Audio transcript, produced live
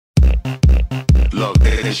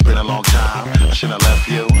It's been a long time, I shouldn't have left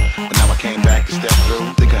you, but now I came back to step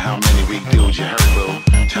through. Think of how many weak dudes you heard, boo.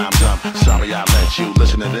 Time's up, sorry I let you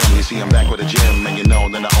listen to them. You see I'm back with the gym, and you know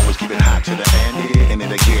that I always keep it hot to the end. And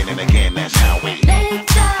then again and again, that's how we make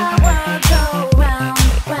the world go round,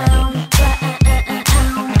 round, round,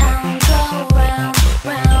 go round,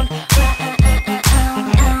 round,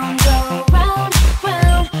 round, go round,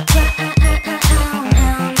 round,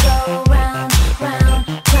 round, go round, round.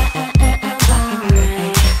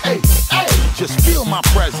 Hey, hey, just feel my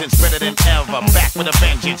presence better than ever. Back with a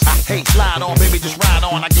vengeance. Hey, slide on, baby, just ride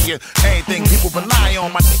on. I give you anything people rely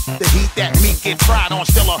on. My the heat that meat get fried on.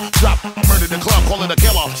 Still a drop, murder the club, call it a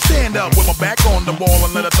killer. Stand up with my back on the ball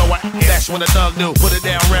and let her throw it. That's what a thug do. Put it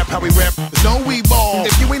down, rap how we rap. There's no we ball.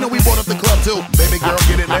 If you ain't know, we bought up the club too. Baby girl,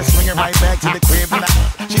 get it, let's swing it right back to the crib. And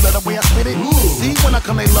she love the way I spit it. See, when I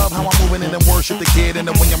come, they love how I'm moving in and worship the kid. And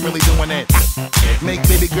the way I'm really doing it. Make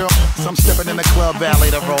baby girl, so I'm stepping in the club,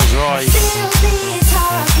 valet the Rolls Royce. Still be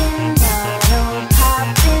talking, bottle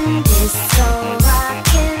popping, disco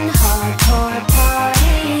rocking, hardcore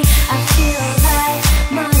party. I feel like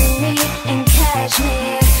money and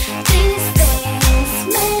cashmere. These things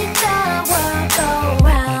make the world go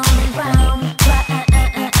round, round, round,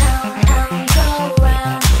 go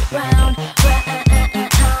round, round, round,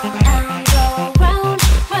 go round,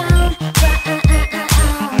 round,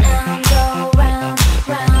 go round,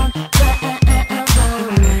 round.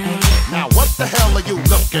 Now what the hell are you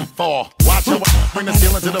looking for? Watch how I bring the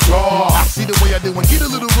ceiling to the floor. I see the way I do and get a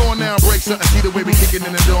little raw now. Break something, see the way we kicking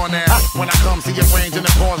in the door now. When I come, see your range in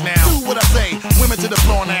the pause now. Do what I say, women to the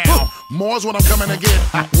floor now. More's what I'm coming to get.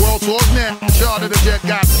 World tours now, charter the jet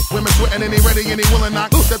got women sweating and they ready and they willing.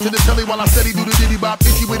 Knock step to the telly while I steady do the diddy bop.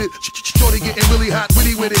 Itchy with it, shorty getting really hot,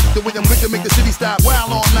 witty with it. The way I'm quick to make the city stop.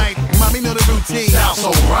 Wild all night, mommy know the routine. Sounds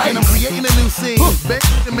so right. And I'm creating a new scene. Bet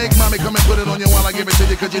to make mommy come and put it on you while I give it to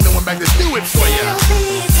you, cause you know I'm back to do it for ya. Still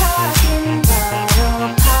be talking,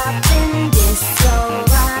 bottle popping, disco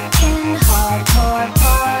rocking, hardcore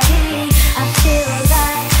party. I feel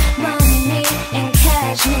like money and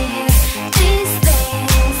cashmere. These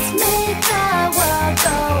things make the world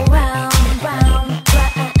go round, round,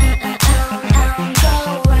 round, go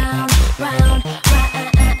round, round,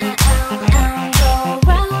 round, go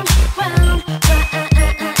round, round,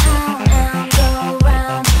 round, go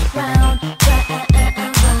round.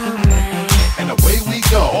 And away we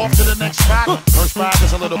go, off to the next spot. First spot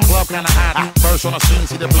is a little club kinda hot. First on the scene,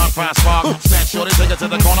 see the blunt fire spark. Snatch shorty, take it to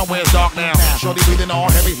the corner where it's dark now. Shorty breathing all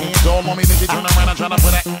heavy, hands all on me. Then she turn around and try to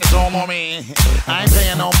put that it's all on me. I ain't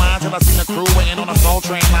paying no mind till I see the crew waiting on the Soul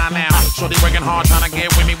Train line now. Shorty working hard trying to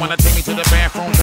get with me, wanna take me to the bathroom.